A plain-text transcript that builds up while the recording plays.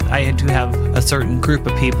I do have a certain group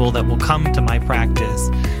of people that will come to my practice,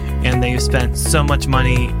 and they've spent so much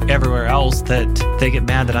money everywhere else that they get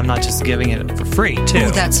mad that I'm not just giving it for free, too.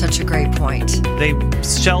 Oh, that's such a great point. They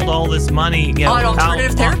shelled all this money on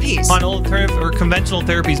alternative therapies. On alternative or conventional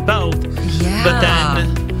therapies, both. Yeah. But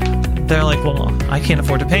then they're like, well, I can't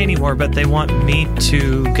afford to pay anymore, but they want me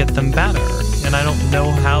to get them better. And I don't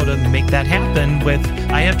know how to make that happen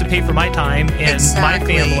I have to pay for my time and my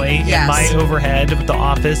family and my overhead with the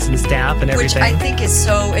office and staff and everything. Which I think is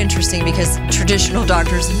so interesting because traditional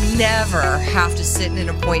doctors never have to sit in an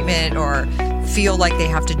appointment or feel like they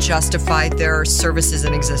have to justify their services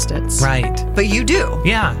in existence. Right. But you do.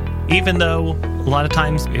 Yeah. Even though a lot of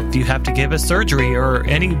times if you have to give a surgery or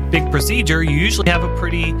any big procedure, you usually have a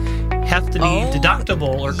pretty hefty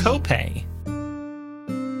deductible or copay.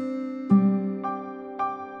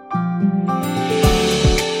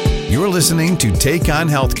 You're listening to Take on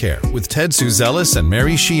Healthcare with Ted Suzelis and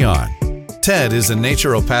Mary Sheehan. Ted is a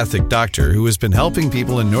naturopathic doctor who has been helping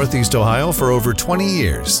people in Northeast Ohio for over 20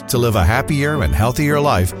 years to live a happier and healthier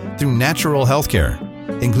life through natural healthcare,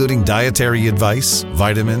 including dietary advice,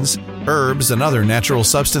 vitamins, herbs, and other natural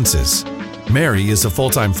substances. Mary is a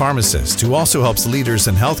full-time pharmacist who also helps leaders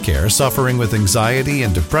in healthcare suffering with anxiety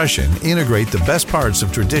and depression integrate the best parts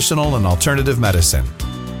of traditional and alternative medicine.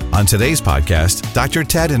 On today's podcast, Dr.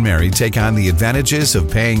 Ted and Mary take on the advantages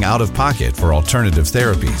of paying out of pocket for alternative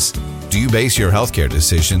therapies. Do you base your healthcare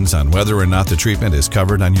decisions on whether or not the treatment is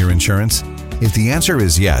covered on your insurance? If the answer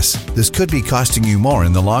is yes, this could be costing you more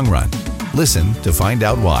in the long run. Listen to find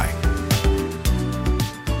out why.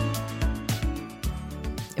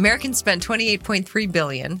 Americans spend $28.3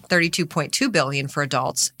 billion, $32.2 billion for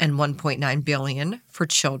adults, and $1.9 billion for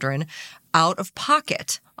children out of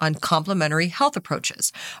pocket on complementary health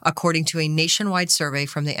approaches, according to a nationwide survey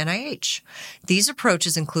from the NIH. These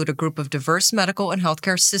approaches include a group of diverse medical and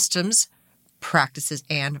healthcare systems, practices,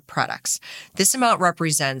 and products. This amount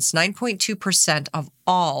represents 9.2% of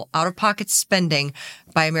all out-of-pocket spending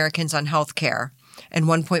by Americans on healthcare and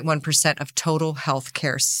 1.1% of total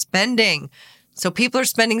healthcare spending. So people are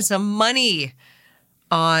spending some money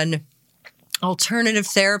on alternative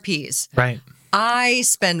therapies. Right. I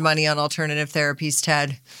spend money on alternative therapies,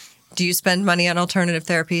 Ted. Do you spend money on alternative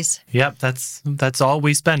therapies? Yep, that's all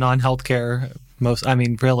we spend on healthcare.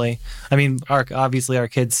 Obviously our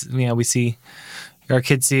kids, we see our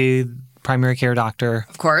kids see primary care doctor.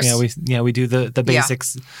 Of course. We do the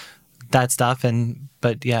basics, that stuff,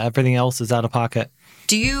 but everything else is out of pocket.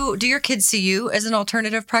 Do your kids see you as an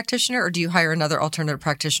alternative practitioner, or do you hire another alternative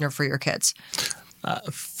practitioner for your kids?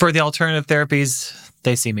 For the alternative therapies,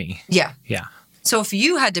 they see me. Yeah. Yeah. So if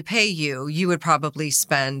you had to pay you would probably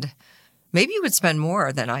maybe you would spend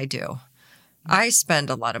more than I do. I spend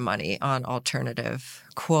a lot of money on alternative,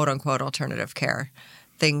 quote unquote, alternative care,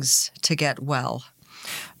 things to get well.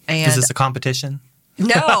 And is this a competition?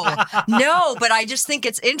 No, but I just think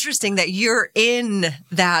it's interesting that you're in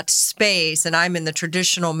that space and I'm in the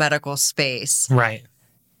traditional medical space. Right.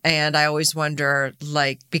 And I always wonder,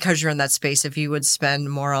 because you're in that space, if you would spend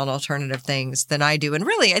more on alternative things than I do. And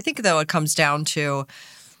really, I think, though, it comes down to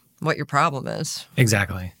what your problem is.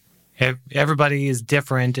 Exactly. Everybody is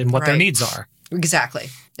different in what their needs are. Exactly.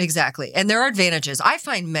 And there are advantages. I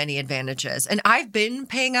find many advantages. And I've been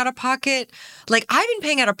paying out of pocket. I've been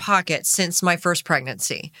paying out of pocket since my first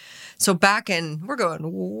pregnancy. So we're going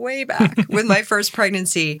way back with my first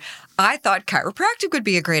pregnancy, I thought chiropractic would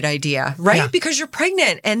be a great idea, right? Yeah. Because you're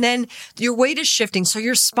pregnant and then your weight is shifting. So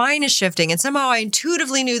your spine is shifting. And somehow I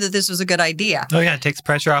intuitively knew that this was a good idea. Oh, yeah. It takes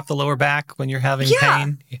pressure off the lower back when you're having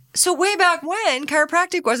pain. So way back when,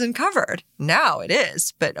 chiropractic wasn't covered. Now it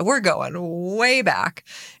is, but we're going way back.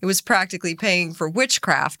 It was practically paying for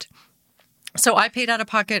witchcraft. So I paid out of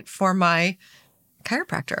pocket for my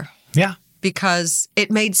chiropractor. Yeah. Because it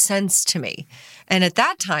made sense to me. And at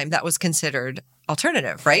that time, that was considered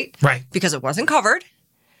alternative, right? Right. Because it wasn't covered.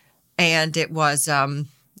 And it was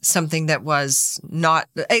something that was not,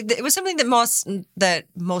 it was something that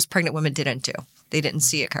most pregnant women didn't do. They didn't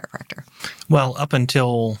see a chiropractor. Well, up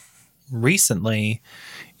until recently,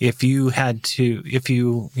 if you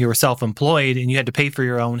were self-employed and you had to pay for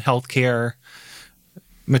your own health care,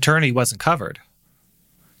 maternity wasn't covered.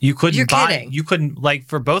 You couldn't kidding. You couldn't,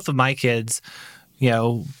 for both of my kids,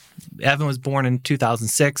 Evan was born in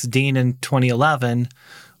 2006, Dean in 2011.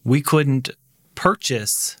 We couldn't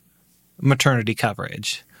purchase maternity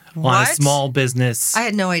coverage on a small business. I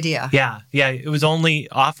had no idea. Yeah. It was only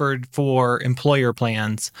offered for employer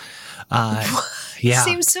plans.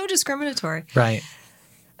 Seems so discriminatory. Right.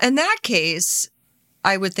 In that case,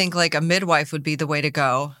 I would think a midwife would be the way to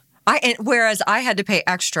go. Whereas I had to pay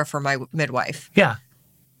extra for my midwife. Yeah.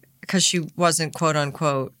 because she wasn't quote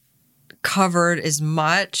unquote covered as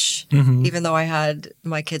much, even though I had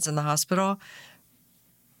my kids in the hospital.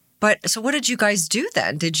 But so what did you guys do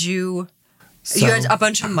then? You had a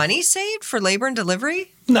bunch of money saved for labor and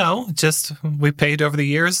delivery? No, just we paid over the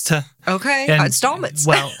years to... Okay, installments.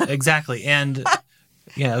 Well, exactly. And,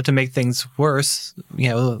 to make things worse,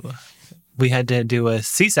 we had to do a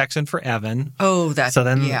C-section for Evan. Oh, that's... So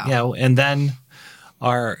then, and then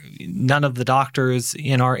none of the doctors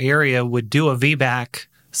in our area would do a VBAC,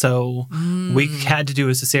 so we had to do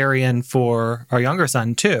a cesarean for our younger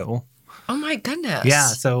son, too. Oh, my goodness. Yeah.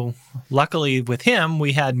 So luckily with him,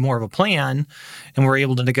 we had more of a plan and we're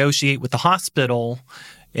able to negotiate with the hospital.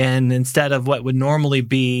 And instead of what would normally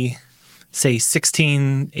be, say,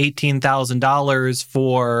 $16,000, $18,000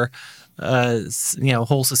 for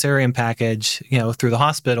whole cesarean package, through the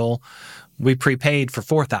hospital, we prepaid for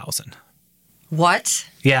 $4,000. What?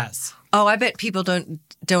 Yes. Oh, I bet people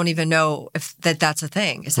don't even know if that's a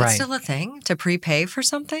thing. Is that still a thing to prepay for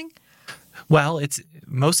something? Well, it's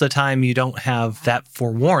most of the time you don't have that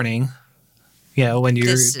forewarning, when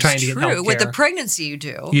you're trying to get health care. With the pregnancy, you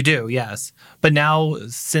do. You do, yes. But now,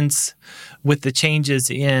 since with the changes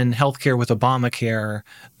in healthcare with Obamacare,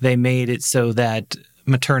 they made it so that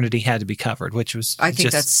maternity had to be covered, which was I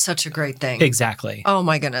think that's such a great thing. Exactly. Oh,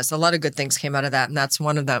 my goodness. A lot of good things came out of that, and that's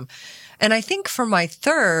one of them. And I think for my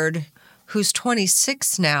third, who's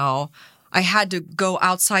 26 now, I had to go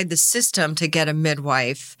outside the system to get a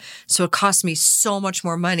midwife. So it cost me so much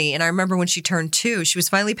more money. And I remember when she turned 2, she was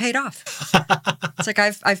finally paid off. It's like,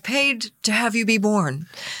 I've paid to have you be born.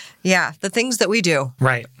 Yeah, the things that we do.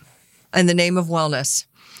 Right. In the name of wellness.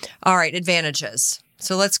 All right, advantages.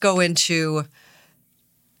 So let's go into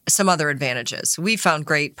some other advantages. We found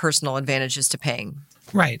great personal advantages to paying.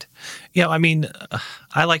 Right.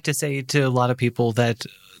 I like to say to a lot of people that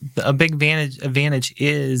a big advantage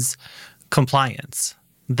is compliance,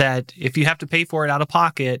 that if you have to pay for it out of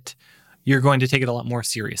pocket, you're going to take it a lot more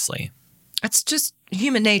seriously. It's just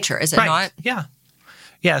human nature, is it not? Yeah.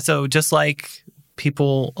 Yeah. So just like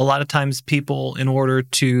a lot of times people, in order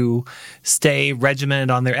to stay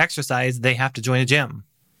regimented on their exercise, they have to join a gym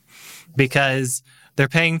because they're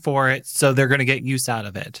paying for it. So they're going to get use out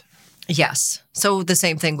of it. Yes. So the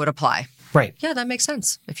same thing would apply. Right. Yeah, that makes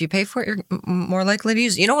sense. If you pay for it, you're more likely to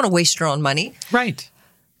use it. You don't want to waste your own money. Right.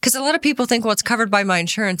 Because a lot of people think, well, it's covered by my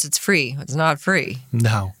insurance. It's free. It's not free.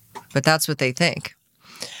 No. But that's what they think.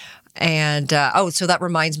 And, so that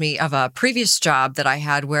reminds me of a previous job that I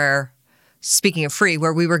had where, speaking of free,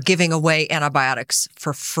 where we were giving away antibiotics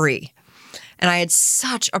for free. And I had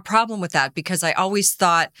such a problem with that because I always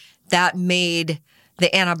thought that made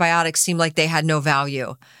the antibiotics seem like they had no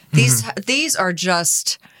value. These are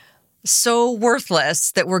just so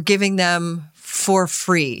worthless that we're giving them for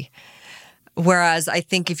free. Whereas I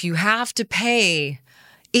think if you have to pay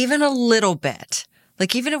even a little bit,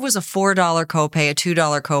 like even if it was a $4 copay, a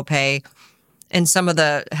 $2 copay, and some of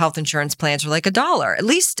the health insurance plans are like $1, at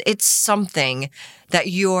least it's something that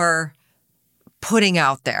you're putting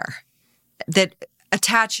out there that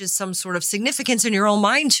attaches some sort of significance in your own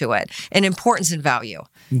mind to it and importance and value.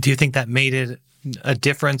 Do you think that made it a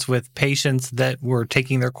difference with patients that were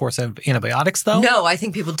taking their course of antibiotics, though? No, I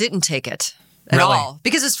think people didn't take it at all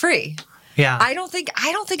because it's free. Yeah. I don't think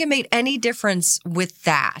it made any difference with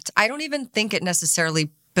that. I don't even think it necessarily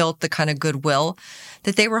built the kind of goodwill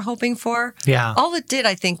that they were hoping for. Yeah. All it did,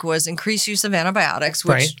 I think, was increase use of antibiotics,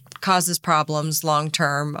 which causes problems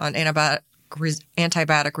long-term on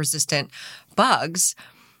antibiotic-resistant bugs,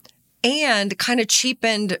 and kind of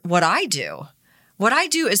cheapened what I do. What I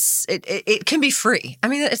do is it can be free. I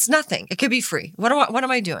mean, it's nothing. It could be free. What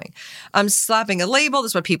am I doing? I'm slapping a label.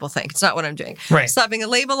 That's what people think. It's not what I'm doing. Right. Slapping a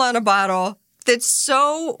label on a bottle that's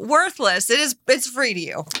so worthless. It's free to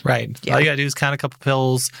you. Right. Yeah. All you got to do is count a couple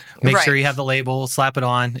pills, make sure you have the label, slap it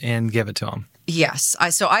on, and give it to them. Yes.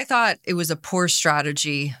 So I thought it was a poor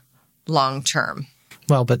strategy long term.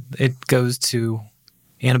 Well, but it goes to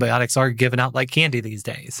antibiotics are given out like candy these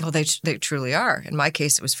days. Well, they truly are. In my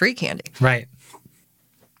case, it was free candy. Right.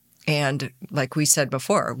 And like we said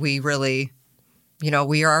before, we really,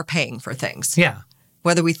 we are paying for things. Yeah.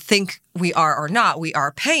 Whether we think we are or not, we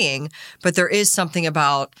are paying. But there is something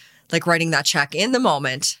about like writing that check in the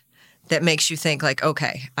moment that makes you think like,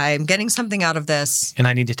 okay, I'm getting something out of this. And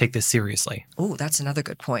I need to take this seriously. Oh, that's another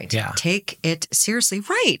good point. Yeah. Take it seriously.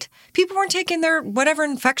 Right. People weren't taking their whatever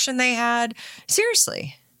infection they had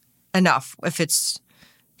seriously enough if it's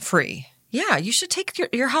free. Yeah, you should take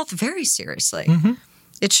your health very seriously. Mm-hmm.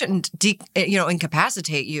 It shouldn't,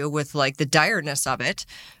 incapacitate you with like the direness of it,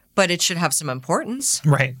 but it should have some importance.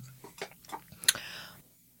 Right.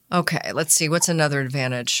 Okay, let's see. What's another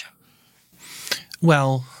advantage?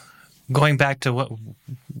 Well, going back to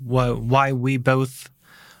why we both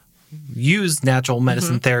use natural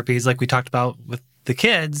medicine therapies, like we talked about with the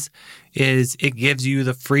kids, is it gives you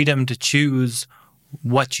the freedom to choose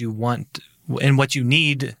what you want and what you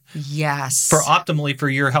need. Yes. For optimally for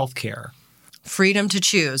your health care. Freedom to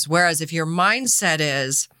choose. Whereas if your mindset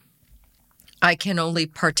is, I can only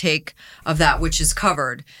partake of that which is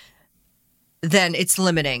covered, then it's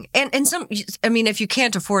limiting. And if you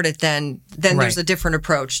can't afford it, then there's a different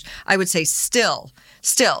approach. I would say still,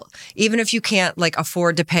 even if you can't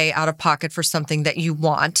afford to pay out of pocket for something that you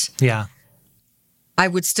want, I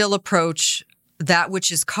would still approach that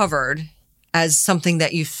which is covered as something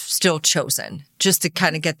that you've still chosen, just to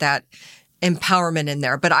kind of get that empowerment in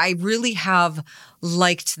there. But I really have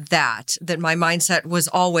liked that my mindset was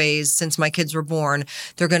always, since my kids were born,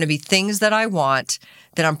 they're going to be things that I want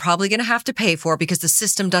that I'm probably going to have to pay for because the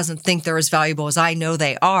system doesn't think they're as valuable as I know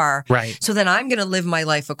they are. Right. So then I'm going to live my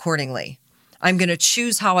life accordingly. I'm going to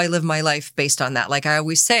choose how I live my life based on that. Like I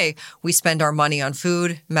always say, we spend our money on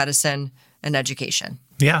food, medicine, and education.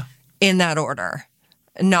 Yeah. In that order,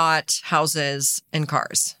 not houses and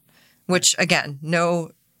cars, which again,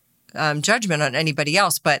 no judgment on anybody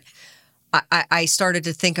else, but I started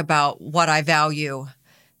to think about what I value,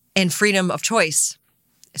 and freedom of choice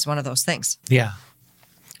is one of those things. Yeah.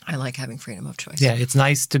 I like having freedom of choice. Yeah, it's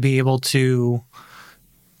nice to be able to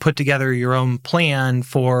put together your own plan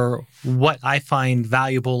for what I find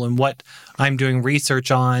valuable and what I'm doing research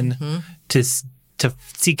on to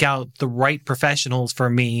seek out the right professionals for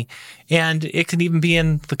me. And it can even be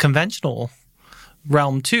in the conventional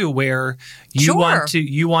realm too, where you want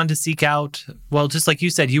to seek out, well, just like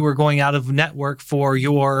you said, you were going out of network for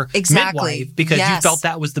your midwife because you felt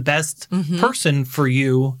that was the best person for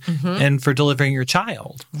you and for delivering your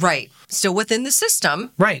child. Right. Still within the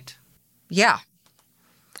system. Right. Yeah.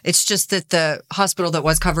 It's just that the hospital that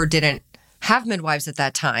was covered didn't have midwives at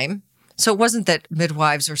that time. So it wasn't that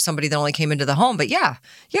midwives or somebody that only came into the home, but yeah.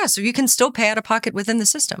 So you can still pay out of pocket within the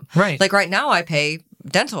system. Right. Like right now I pay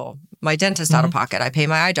my dentist out of pocket. I pay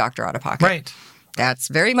my eye doctor out of pocket. Right. That's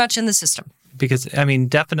very much in the system. Because,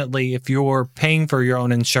 definitely if you're paying for your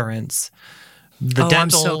own insurance, I'm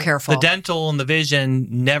so careful. The dental and the vision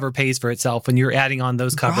never pays for itself when you're adding on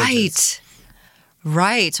those coverages.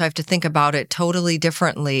 Right. So I have to think about it totally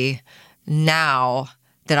differently now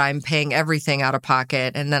that I'm paying everything out of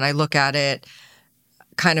pocket. And then I look at it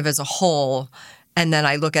kind of as a whole. And then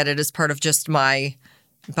I look at it as part of just my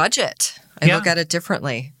budget. I look at it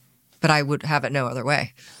differently, but I would have it no other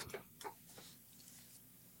way.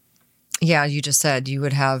 Yeah, you just said you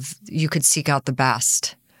could seek out the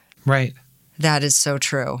best. Right. That is so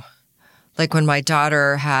true. Like when my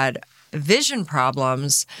daughter had vision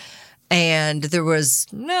problems and there was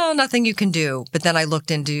nothing you can do, but then I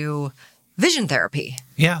looked into vision therapy,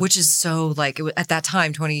 which is so at that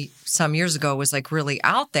time, 20 some years ago, was really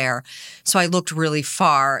out there. So I looked really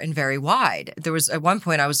far and very wide. There was at one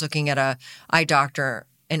point I was looking at a eye doctor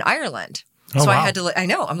in Ireland. Oh, so wow. I had to, I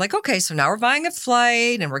know, I'm like, okay, so now we're buying a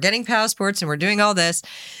flight and we're getting passports and we're doing all this.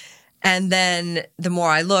 And then the more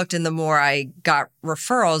I looked and the more I got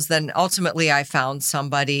referrals, then ultimately I found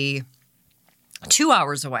somebody 2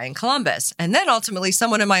 hours away in Columbus, and then ultimately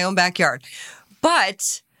someone in my own backyard.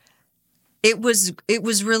 But it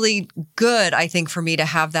was really good, I think, for me to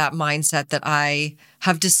have that mindset that I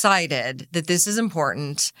have decided that this is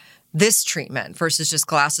important, this treatment versus just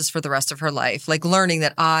glasses for the rest of her life. Like learning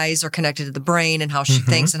that eyes are connected to the brain and how she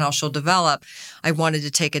thinks and how she'll develop. I wanted to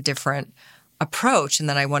take a different approach, and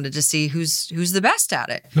then I wanted to see who's the best at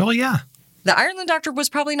it. Well, yeah. The Ireland doctor was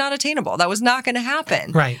probably not attainable. That was not going to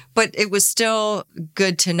happen. Right. But it was still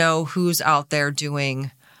good to know who's out there doing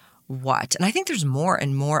what. And I think there's more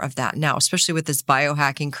and more of that now, especially with this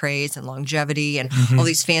biohacking craze and longevity and all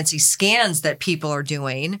these fancy scans that people are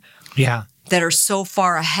doing. Yeah. That are so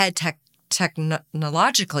far ahead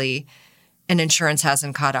technologically, and insurance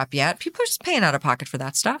hasn't caught up yet. People are just paying out of pocket for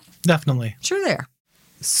that stuff. Definitely. Sure they are.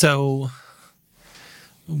 So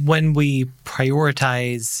when we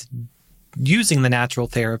prioritize using the natural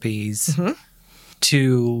therapies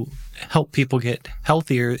to help people get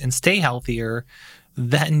healthier and stay healthier,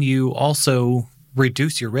 then you also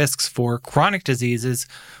reduce your risks for chronic diseases,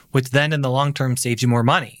 which then in the long term saves you more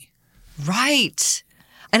money. Right.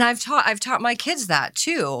 And I've taught my kids that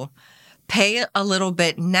too. Pay a little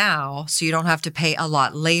bit now so you don't have to pay a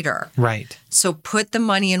lot later. Right. So put the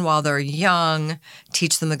money in while they're young,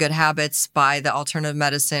 teach them the good habits, buy the alternative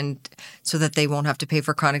medicine so that they won't have to pay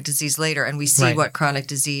for chronic disease later. And we see what chronic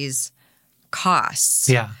disease costs.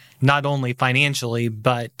 Yeah. Not only financially,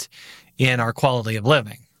 but in our quality of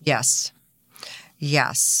living. Yes.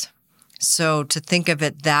 So to think of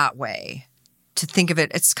it that way,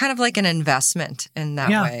 it's kind of like an investment in that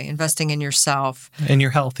way, investing in yourself. In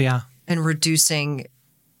your health, and reducing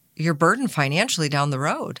your burden financially down the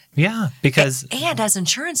road. Yeah, because... And as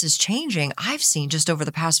insurance is changing, I've seen just over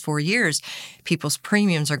the past 4 years, people's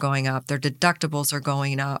premiums are going up, their deductibles are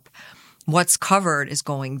going up, what's covered is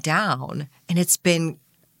going down, and it's been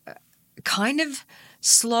kind of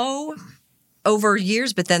slow over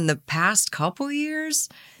years, but then the past couple years,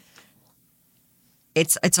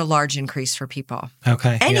 it's a large increase for people.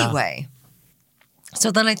 Okay. Anyway,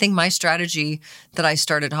 so then I think my strategy that I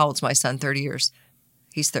started, how old's my son? 30 years.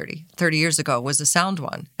 He's 30. 30 years ago was a sound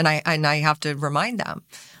one. And I have to remind them.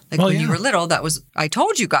 Like when you were little, I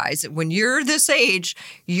told you guys, that when you're this age,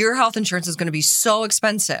 your health insurance is going to be so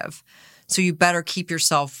expensive. So you better keep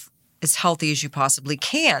yourself as healthy as you possibly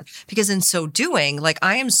can. Because in so doing, like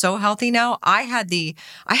I am so healthy now, I have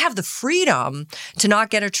the freedom to not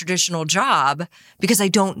get a traditional job because I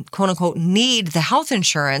don't, quote unquote, need the health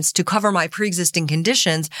insurance to cover my pre-existing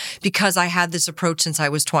conditions because I had this approach since I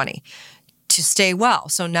was 20 to stay well.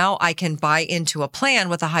 So now I can buy into a plan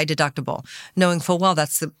with a high deductible, knowing full well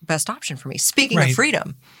that's the best option for me. Speaking of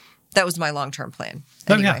freedom, that was my long-term plan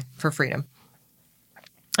for freedom.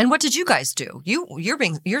 And what did you guys do?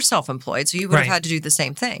 You're self-employed, so you would have had to do the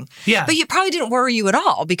same thing. Yeah. But it probably didn't worry you at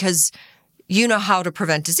all because you know how to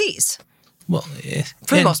prevent disease. Well,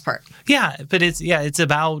 for the most part. Yeah, but it's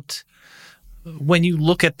about when you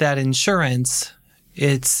look at that insurance,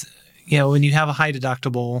 it's, when you have a high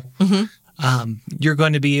deductible, you're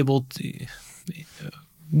going to be able to,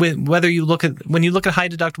 when you look at high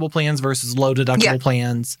deductible plans versus low deductible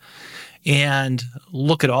plans and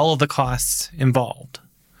look at all of the costs involved.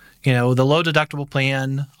 The low deductible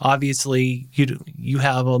plan, obviously, you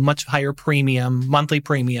have a much higher monthly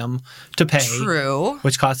premium to pay. True.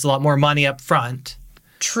 Which costs a lot more money up front.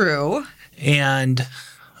 True. And,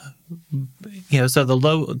 so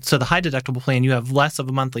the high deductible plan, you have less of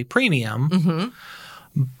a monthly premium,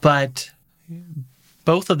 but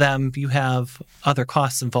both of them, you have other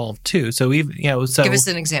costs involved too. So even, give us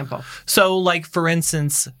an example. So like, for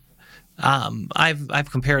instance,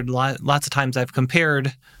 I've compared lots of times I've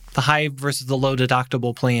compared the high versus the low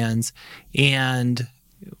deductible plans. And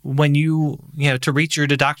when to reach your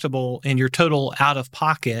deductible and your total out of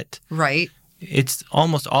pocket, right, it's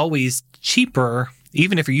almost always cheaper,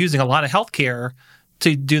 even if you're using a lot of healthcare,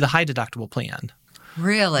 to do the high deductible plan.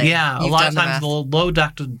 Really? Yeah. A lot of times the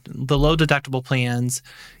low deductible plans,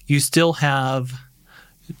 you still have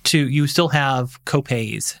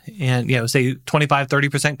copays and, say 25,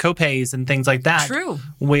 30% copays and things like that. True.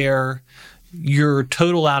 Where your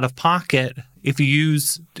total out of pocket, if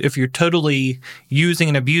you're totally using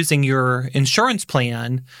and abusing your insurance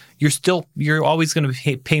plan, you're always going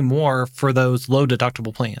to pay more for those low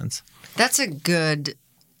deductible plans. That's a good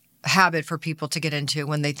habit for people to get into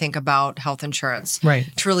when they think about health insurance.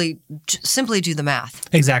 Right. To really simply do the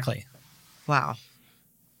math. Exactly. Wow.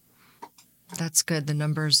 That's good. The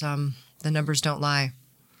numbers don't lie.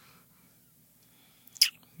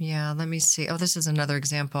 Yeah, let me see. Oh, this is another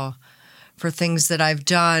example for things that I've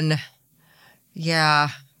done. Yeah,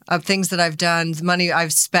 of things that I've done, the money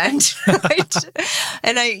I've spent, right?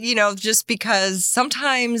 And just because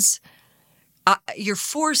sometimes you're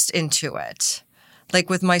forced into it. Like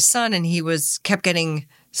with my son, and he kept getting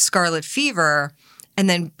scarlet fever and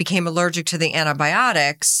then became allergic to the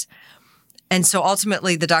antibiotics. And so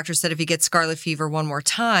ultimately the doctor said if he gets scarlet fever one more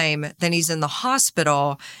time, then he's in the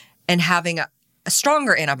hospital and having a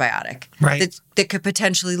stronger antibiotic that could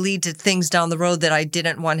potentially lead to things down the road that I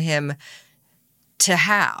didn't want him to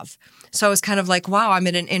have. So I was kind of like, wow, I'm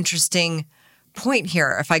at an interesting point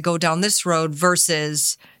here. If I go down this road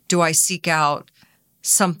versus do I seek out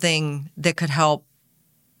something that could help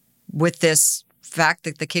with this fact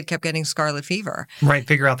that the kid kept getting scarlet fever? Right.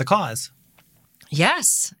 Figure out the cause.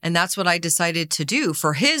 Yes. And that's what I decided to do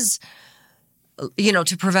for his,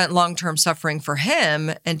 to prevent long-term suffering for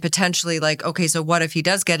him and potentially like, okay, so what if he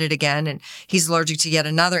does get it again and he's allergic to yet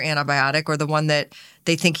another antibiotic or the one that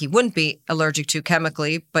they think he wouldn't be allergic to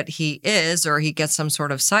chemically, but he is, or he gets some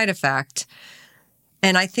sort of side effect.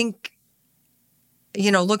 And I think,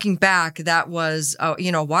 looking back, that was,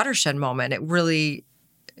 a watershed moment. It really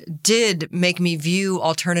did make me view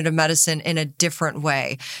alternative medicine in a different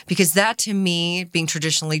way, because that to me, being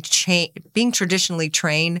traditionally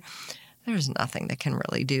trained, there's nothing that can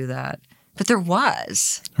really do that. But there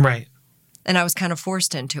was. Right. And I was kind of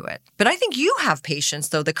forced into it. But I think you have patients,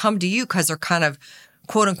 though, that come to you because they're kind of,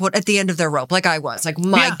 quote unquote, at the end of their rope, like I was. Like,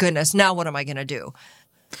 my goodness, now what am I going to do?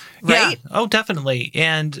 Right? Yeah. Oh, definitely.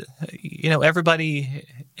 And, everybody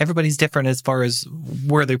everybody's different as far as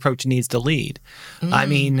where the approach needs to lead. I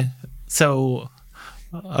mean, so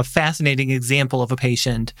a fascinating example of a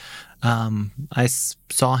patient, I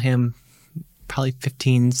saw him probably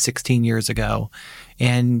 15, 16 years ago,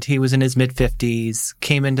 and he was in his mid-50s,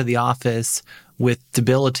 came into the office with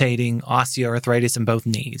debilitating osteoarthritis in both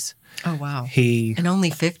knees. Oh, wow. And only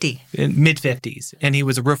 50. Mid-50s, and he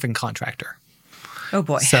was a roofing contractor. Oh,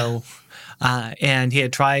 boy. So, and he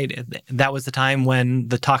had tried, that was the time when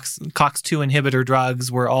the COX-2 inhibitor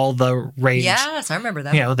drugs were all the rage. Yes, I remember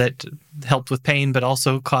that. That helped with pain, but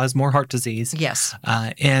also caused more heart disease. Yes.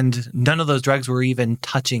 And none of those drugs were even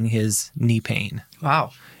touching his knee pain.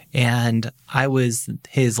 Wow. And I was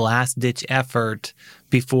his last-ditch effort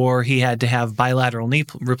before he had to have bilateral knee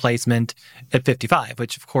replacement at 55,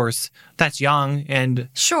 which, of course, that's young and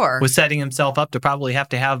was setting himself up to probably have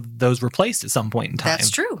to have those replaced at some point in time. That's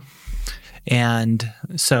true. And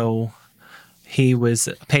so he was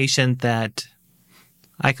a patient that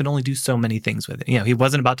I could only do so many things with it. He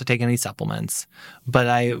wasn't about to take any supplements, but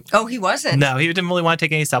Oh, he wasn't? No, he didn't really want to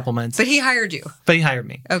take any supplements. But he hired you? But he hired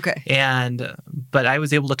me. Okay. But I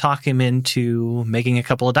was able to talk him into making a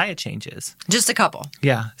couple of diet changes. Just a couple?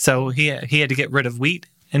 Yeah. So he had to get rid of wheat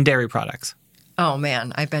and dairy products. Oh,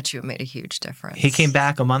 man. I bet you it made a huge difference. He came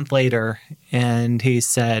back a month later and he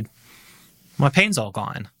said, my pain's all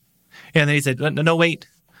gone. And then he said, no, wait,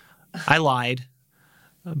 I lied.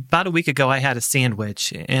 About a week ago, I had a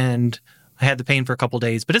sandwich and I had the pain for a couple of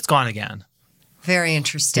days, but it's gone again. Very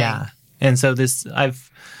interesting. Yeah. And so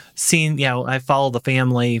I've seen, I followed the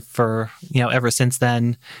family for, ever since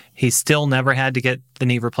then. He's still never had to get the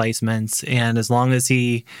knee replacements. And as long as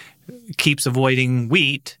he keeps avoiding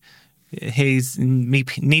wheat, his knee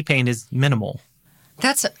pain is minimal.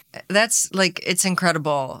 That's like, it's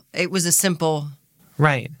incredible. It was a simple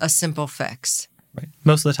fix. Right.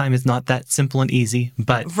 Most of the time, it's not that simple and easy,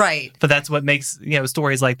 but But that's what makes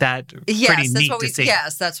stories like that pretty neat to see.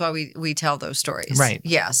 Yes, that's why we tell those stories. Right.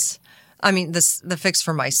 Yes, I mean the fix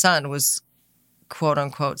for my son was quote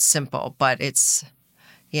unquote simple, but it's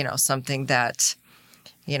something that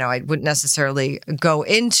I wouldn't necessarily go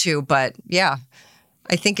into. But yeah,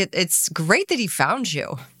 I think it's great that he found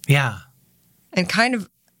you. Yeah, and kind of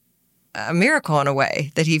a miracle in a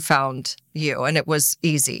way that he found you, and it was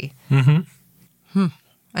easy. Mm-hmm.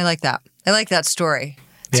 I like that. I like that story.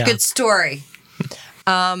 It's a good story.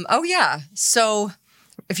 So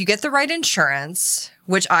if you get the right insurance,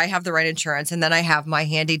 which I have the right insurance, and then I have my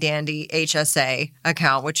handy dandy HSA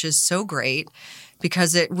account, which is so great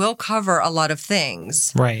because it will cover a lot of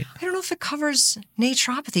things. Right. I don't know if it covers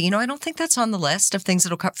naturopathy. I don't think that's on the list of things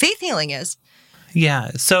that'll cover. Faith healing is.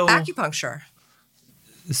 Yeah. So acupuncture.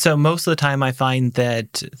 So most of the time I find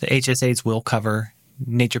that the HSAs will cover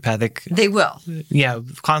naturopathic. They will. Yeah,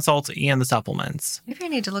 consults and the supplements. Maybe I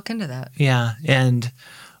need to look into that. Yeah, and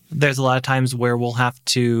there's a lot of times where we'll have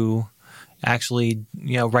to actually,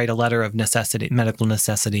 write a letter of necessity, medical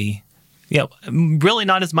necessity. Really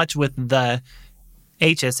not as much with the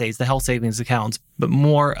HSAs, the health savings accounts, but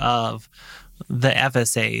more of the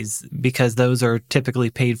FSAs because those are typically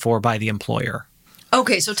paid for by the employer.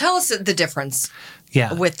 Okay, so tell us the difference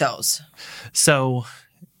with those. So,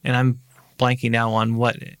 and I'm blanking now on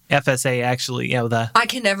what FSA actually, I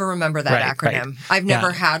can never remember that acronym. Right. I've never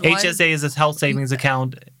had one. HSA is a health savings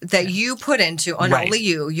account. That you put into, and only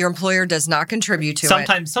you. Your employer does not contribute to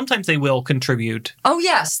it. Sometimes they will contribute. Oh,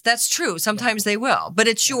 yes, that's true. Sometimes they will. But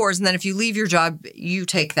it's yours, and then if you leave your job, you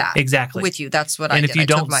take that. Exactly. With you. That's what I did. And if you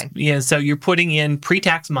took mine. So you're putting in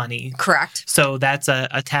pre-tax money. Correct. So that's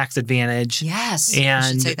a tax advantage. Yes, and I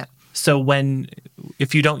should say that. So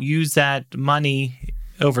if you don't use that money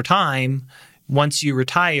over time, once you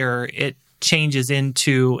retire, it changes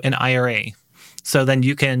into an IRA. So then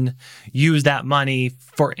you can use that money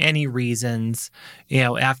for any reasons,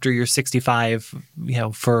 after you're 65,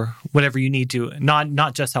 for whatever you need to,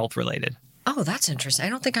 not just health related. Oh, that's interesting. I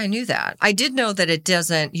don't think I knew that. I did know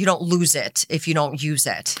that you don't lose it if you don't use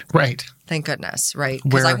it. Right. Thank goodness, right?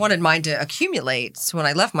 Because I wanted mine to accumulate. So when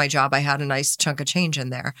I left my job, I had a nice chunk of change in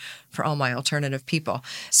there for all my alternative people.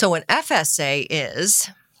 So an FSA is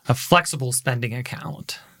a flexible spending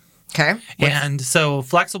account. Okay. And so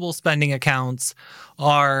flexible spending accounts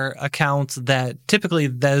are accounts that typically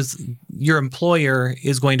your employer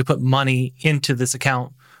is going to put money into this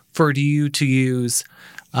account for you to use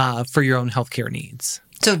for your own healthcare needs.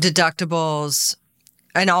 So deductibles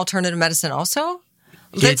and alternative medicine also?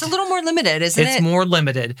 That's a little more limited, isn't it? It's more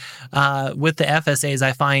limited. With the FSAs,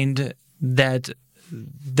 I find that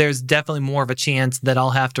there's definitely more of a chance that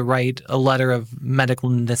I'll have to write a letter of medical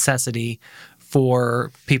necessity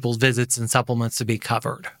for people's visits and supplements to be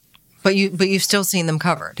covered. But you've still seen them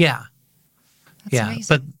covered. Yeah. That's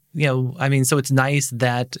amazing. But, so it's nice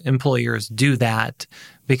that employers do that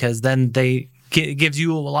because then they gives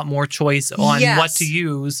you a lot more choice on what to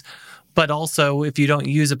use. But also, if you don't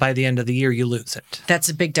use it by the end of the year, you lose it. That's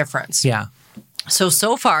a big difference. Yeah.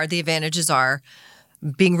 So far, the advantages are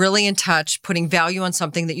being really in touch, putting value on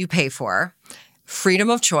something that you pay for, freedom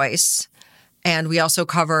of choice, and we also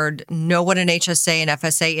covered know what an HSA and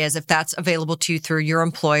FSA is. If that's available to you through your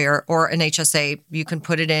employer or an HSA, you can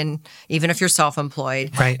put it in even if you're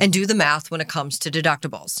self-employed, right, and do the math when it comes to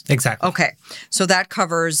deductibles. Exactly. Okay. So that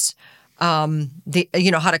covers how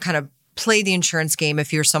to kind of play the insurance game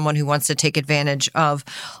if you're someone who wants to take advantage of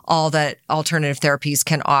all that alternative therapies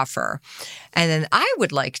can offer. And then I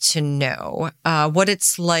would like to know what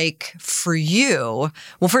it's like for you.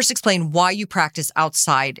 Well, first explain why you practice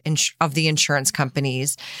outside of the insurance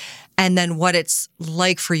companies, and then what it's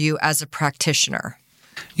like for you as a practitioner.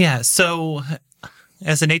 Yeah, so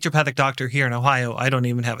as a naturopathic doctor here in Ohio, I don't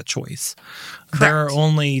even have a choice. Correct. There are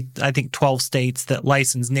only, I think, 12 states that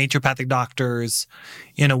license naturopathic doctors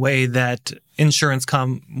in a way that insurance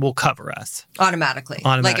will cover us. Automatically.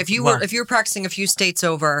 Like if you were practicing a few states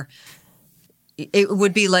over, it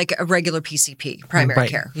would be like a regular PCP, primary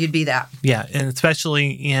care. You'd be that. Yeah, and especially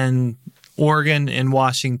in Oregon and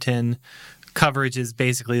Washington, coverage is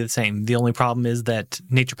basically the same. The only problem is that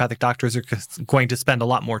naturopathic doctors are going to spend a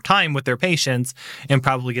lot more time with their patients and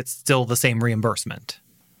probably get still the same reimbursement.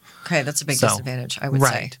 Okay, that's a big disadvantage, I would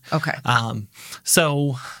say. Okay.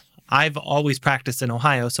 So I've always practiced in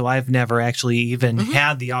Ohio, so I've never actually even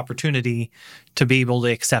had the opportunity to be able to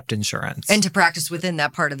accept insurance. And to practice within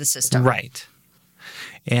that part of the system. Right.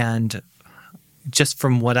 And just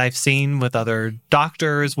from what I've seen with other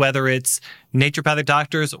doctors, whether it's naturopathic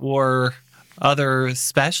doctors or other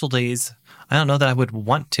specialties, I don't know that I would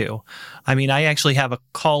want to. I mean, I actually have a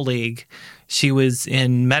colleague. She was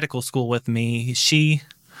in medical school with me. She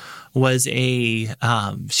was a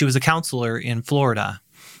counselor in Florida,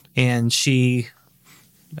 and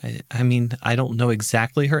I don't know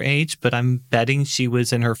exactly her age, but I'm betting she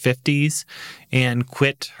was in her 50s and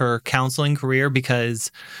quit her counseling career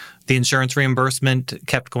because the insurance reimbursement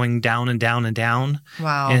kept going down and down and down.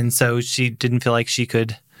 Wow. And so she didn't feel like she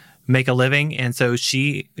could make a living. And so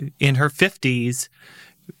she, in her 50s,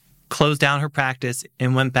 closed down her practice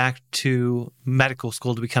and went back to medical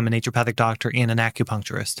school to become a naturopathic doctor and an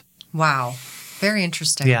acupuncturist. Wow. Very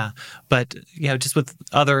interesting. Yeah. But, just with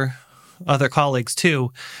other colleagues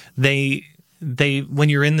too, they when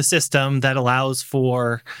you're in the system, that allows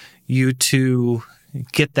for you to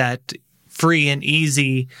get that free and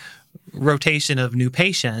easy rotation of new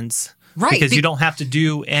patients. Right. Because you don't have to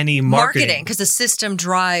do any marketing. Because the system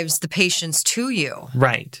drives the patients to you.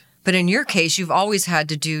 Right. But in your case, you've always had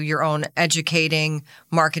to do your own educating,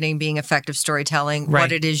 marketing, being effective storytelling,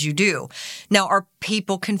 what it is you do. Now, are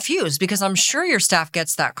people confused? Because I'm sure your staff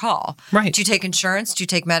gets that call. Right. Do you take insurance? Do you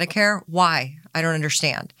take Medicare? Why? I don't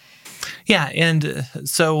understand. Yeah. And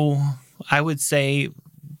so I would say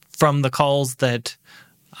from the calls that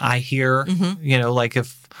I hear, like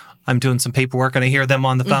if I'm doing some paperwork and I hear them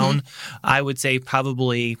on the phone, I would say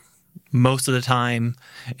probably most of the time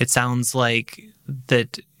it sounds like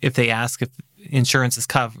that if they ask if insurance is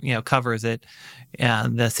covers it,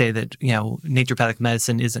 they say that naturopathic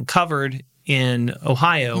medicine isn't covered in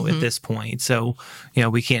Ohio at this point, so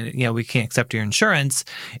we can't accept your insurance,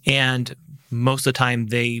 and most of the time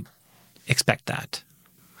they expect that.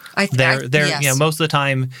 Yes. Most of the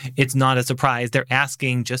time it's not a surprise. They're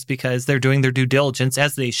asking just because they're doing their due diligence,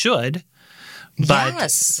 as they should. But,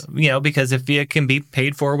 yes. Because if it can be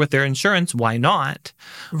paid for with their insurance, why not?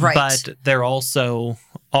 Right. But they're also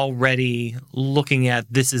already looking at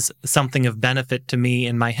this is something of benefit to me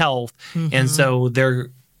and my health. And so they're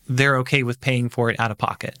okay with paying for it out of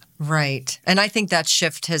pocket. Right. And I think that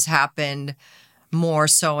shift has happened more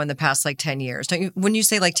so in the past 10 years. Don't you? When you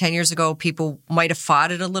say 10 years ago, people might have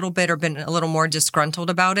fought it a little bit or been a little more disgruntled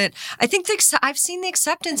about it. I think I've seen the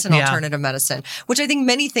acceptance in alternative medicine, which I think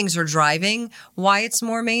many things are driving why it's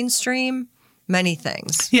more mainstream. Many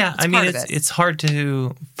things. Yeah, it's hard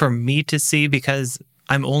for me to see because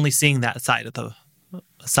I'm only seeing that side of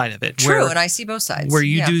it. True, and I see both sides. Where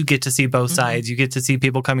you do get to see both sides. You get to see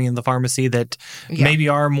people coming in the pharmacy that maybe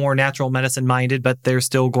are more natural medicine minded, but they're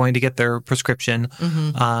still going to get their prescription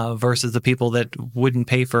versus the people that wouldn't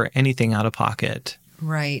pay for anything out of pocket.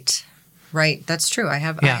 Right. That's true. I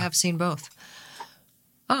have seen both.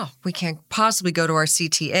 Oh, we can't possibly go to our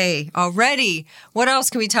CTA already. What else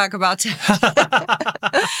can we talk about?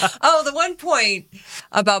 Oh, the one point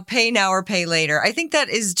about pay now or pay later. I think that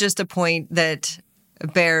is just a point that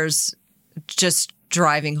bears just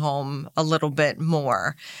driving home a little bit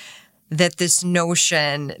more. That this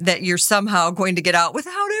notion that you're somehow going to get out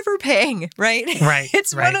without ever paying, right? Right.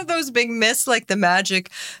 It's one of those big myths like the magic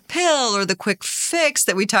pill or the quick fix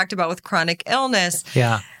that we talked about with chronic illness.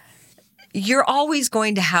 Yeah. You're always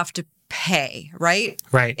going to have to pay, right?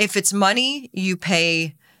 Right. If it's money, you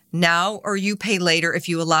pay now or you pay later if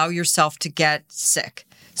you allow yourself to get sick.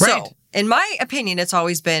 Right. So, in my opinion, it's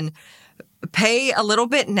always been pay a little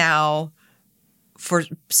bit now for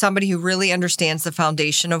somebody who really understands the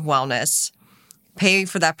foundation of wellness, pay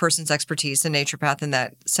for that person's expertise, a naturopath in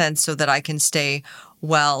that sense, so that I can stay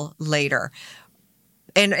well later.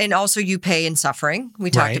 And also you pay in suffering.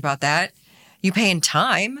 We talked about that. You pay in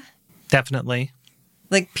time. Definitely.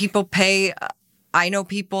 Like people pay, I know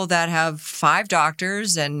people that have 5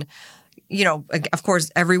 doctors and, you know, of course,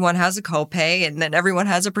 everyone has a copay and then everyone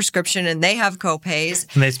has a prescription and they have copays.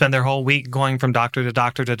 And they spend their whole week going from doctor to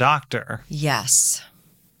doctor to doctor. Yes.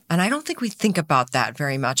 And I don't think we think about that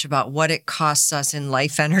very much, about what it costs us in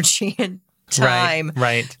life, energy, and time.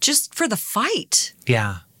 Right. Just for the fight.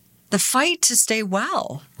 Yeah. The fight to stay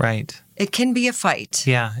well. Right. It can be a fight.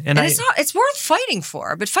 Yeah. And it's worth fighting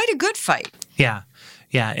for, but fight a good fight. Yeah.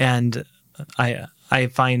 Yeah. And I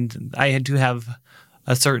find I do have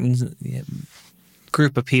a certain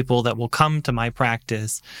group of people that will come to my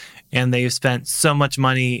practice and they've spent so much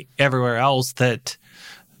money everywhere else that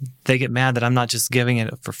they get mad that I'm not just giving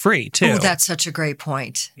it for free too. Oh, that's such a great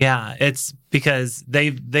point. Yeah, it's because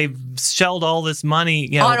they've shelled all this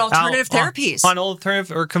money, you know, on alternative therapies, on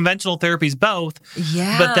alternative or conventional therapies, both.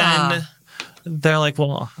 Yeah, but then they're like,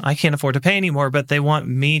 well, I can't afford to pay anymore, but they want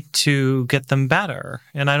me to get them better,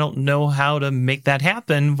 and I don't know how to make that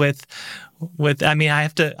happen with. I mean, I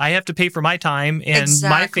have to pay for my time and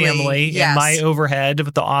my family and my overhead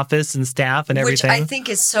with the office and staff and everything. Which I think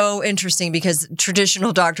is so interesting because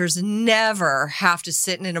traditional doctors never have to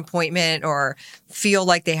sit in an appointment or feel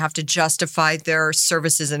like they have to justify their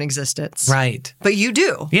services in existence. Right. But you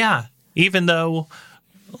do. Yeah. Even though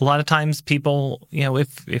a lot of times people, you know,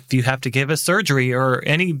 if you have to give a surgery or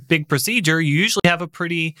any big procedure, you usually have a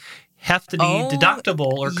pretty hefty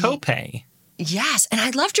deductible or copay. Yes. And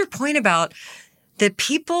I loved your point about that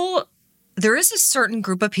people, there is a certain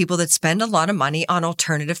group of people that spend a lot of money on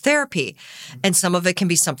alternative therapy. And some of it can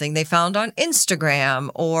be something they found on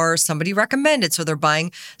Instagram or somebody recommended. So they're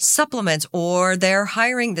buying supplements or they're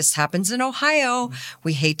hiring, this happens in Ohio.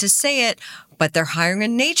 We hate to say it, but they're hiring a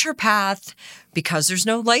naturopath because there's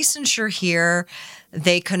no licensure here.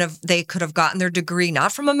 They could have gotten their degree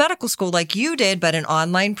not from a medical school like you did, but an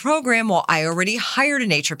online program. Well, I already hired a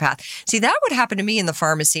naturopath. See, that would happen to me in the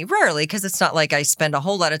pharmacy rarely because it's not like I spend a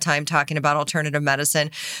whole lot of time talking about alternative medicine.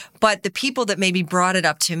 But the people that maybe brought it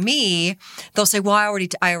up to me, they'll say, "Well, I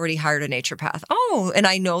already hired a naturopath." Oh, and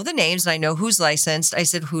I know the names and I know who's licensed. I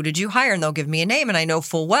said, "Who did you hire?" And they'll give me a name, and I know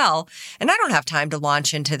full well. And I don't have time to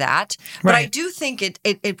launch into that, but I do think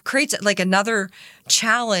it creates like another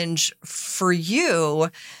challenge for you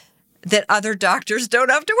that other doctors don't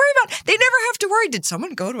have to worry about. They never have to worry. Did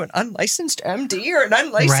someone go to an unlicensed MD or an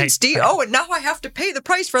unlicensed DO? Right. And now I have to pay the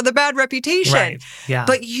price for the bad reputation. Right. Yeah.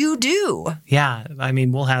 But you do. Yeah. I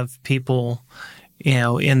mean, we'll have people, you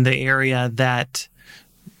know, in the area that,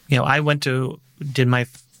 you know, I did my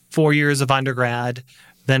 4 years of undergrad,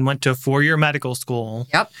 then went to a 4-year medical school.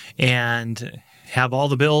 Yep. And have all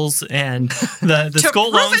the bills and the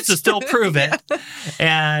school loans to still prove it. Yeah.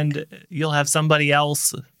 And you'll have somebody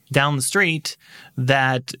else down the street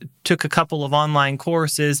that took a couple of online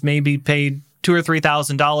courses, maybe paid $2,000 or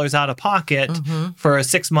 $3,000 out of pocket for a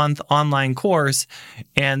 6-month online course,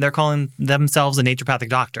 and they're calling themselves a naturopathic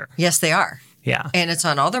doctor. Yes, they are. Yeah. And it's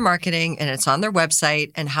on all their marketing and it's on their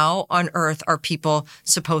website. And how on earth are people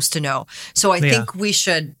supposed to know? So I think we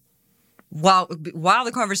should, while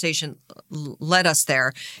the conversation led us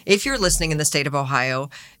there, if you're listening in the state of Ohio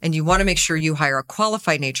and you want to make sure you hire a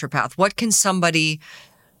qualified naturopath, what can somebody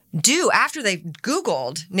do after they've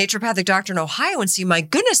Googled naturopathic doctor in Ohio and see, my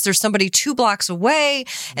goodness, there's somebody 2 blocks away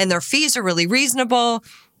and their fees are really reasonable,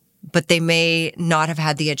 but they may not have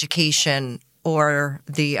had the education or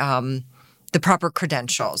the proper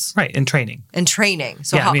credentials. Right, and training.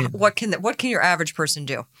 So what can your average person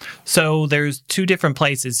do? So there's 2 different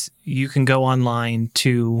places you can go online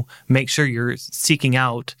to make sure you're seeking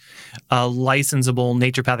out a licensable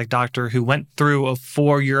naturopathic doctor who went through a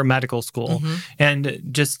 4-year medical school. And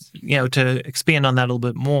just, you know, to expand on that a little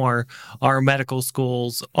bit more, our medical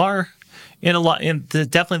schools are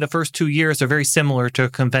definitely the first 2 years are very similar to a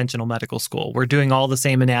conventional medical school. We're doing all the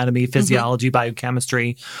same anatomy, physiology,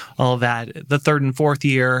 biochemistry, all of that. The 3rd and 4th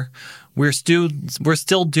year, we're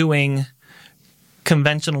still doing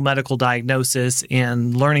conventional medical diagnosis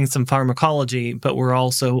and learning some pharmacology, but we're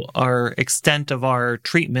also, our extent of our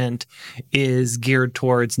treatment is geared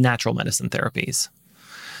towards natural medicine therapies.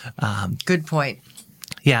 Good point.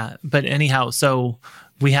 Yeah. But anyhow, so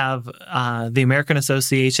we have the American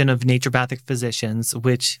Association of Naturopathic Physicians,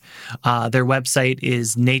 which their website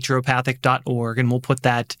is naturopathic.org, and we'll put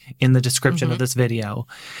that in the description of this video.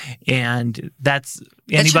 And that's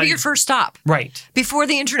that should be your first stop. Right. Before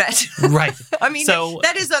the internet. Right. I mean, so,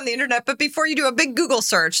 that is on the internet, but before you do a big Google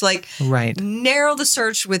search, narrow the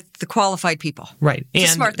search with the qualified people. Right.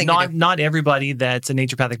 It's a smart thing to do. Not everybody that's a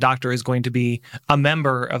naturopathic doctor is going to be a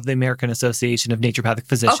member of the American Association of Naturopathic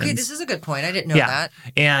Physicians. Okay, this is a good point. I didn't know that.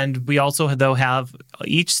 And we also, though, have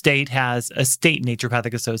each state has a state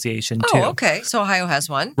naturopathic association, too. Oh, okay. So Ohio has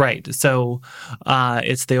one. Right. So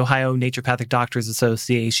it's the Ohio Naturopathic Doctors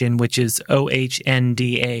Association, which is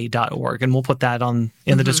OHNDA.org. And we'll put that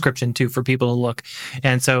in the description, too, for people to look.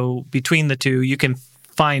 And so between the two, you can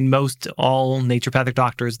find all naturopathic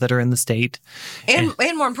doctors that are in the state. And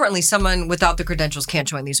more importantly, someone without the credentials can't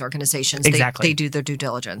join these organizations. Exactly. They do their due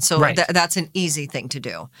diligence. So that's an easy thing to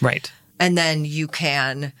do. Right. And then you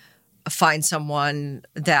can find someone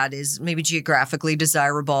that is maybe geographically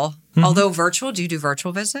desirable. Although virtual, do you do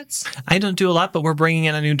virtual visits? I don't do a lot, but we're bringing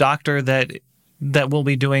in a new doctor that will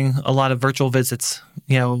be doing a lot of virtual visits,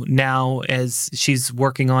 now as she's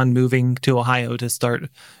working on moving to Ohio to start,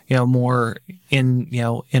 more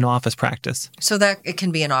in office practice. So that it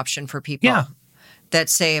can be an option for people that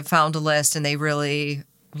say have found a list and they really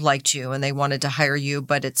liked you and they wanted to hire you,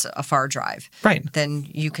 but it's a far drive. Right. Then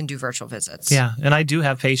you can do virtual visits. Yeah. And I do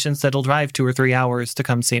have patients that'll drive 2 or 3 hours to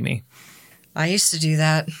come see me. I used to do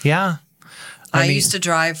that. Yeah. I used to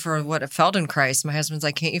drive for a Feldenkrais. My husband's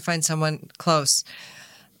like, can't you find someone close?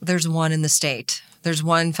 There's one in the state. There's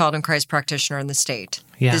one Feldenkrais practitioner in the state.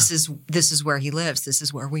 Yeah. This is where he lives. This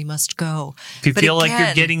is where we must go. If you feel like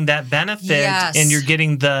you're getting that benefit and you're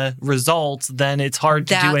getting the results, then it's hard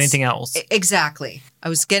to do anything else. Exactly. I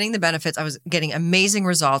was getting the benefits. I was getting amazing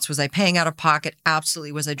results. Was I paying out of pocket?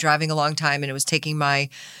 Absolutely. Was I driving a long time and it was taking my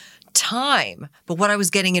time? But what I was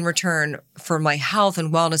getting in return for my health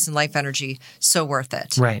and wellness and life energy, so worth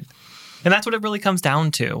it. Right. And that's what it really comes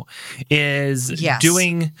down to is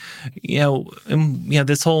doing,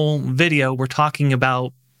 this whole video, we're talking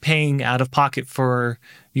about paying out of pocket for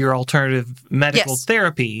your alternative medical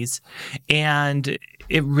therapies. And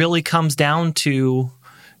it really comes down to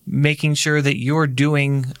making sure that you're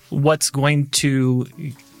doing what's going to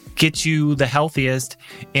get you the healthiest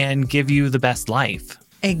and give you the best life.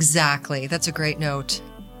 Exactly. That's a great note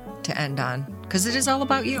to end on because it is all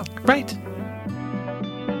about you. Right.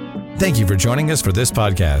 Thank you for joining us for this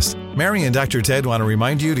podcast. Mary and Dr. Ted want to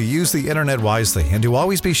remind you to use the internet wisely and to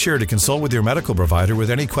always be sure to consult with your medical provider with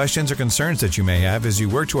any questions or concerns that you may have as you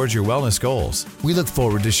work towards your wellness goals. We look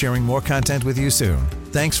forward to sharing more content with you soon.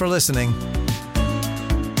 Thanks for listening.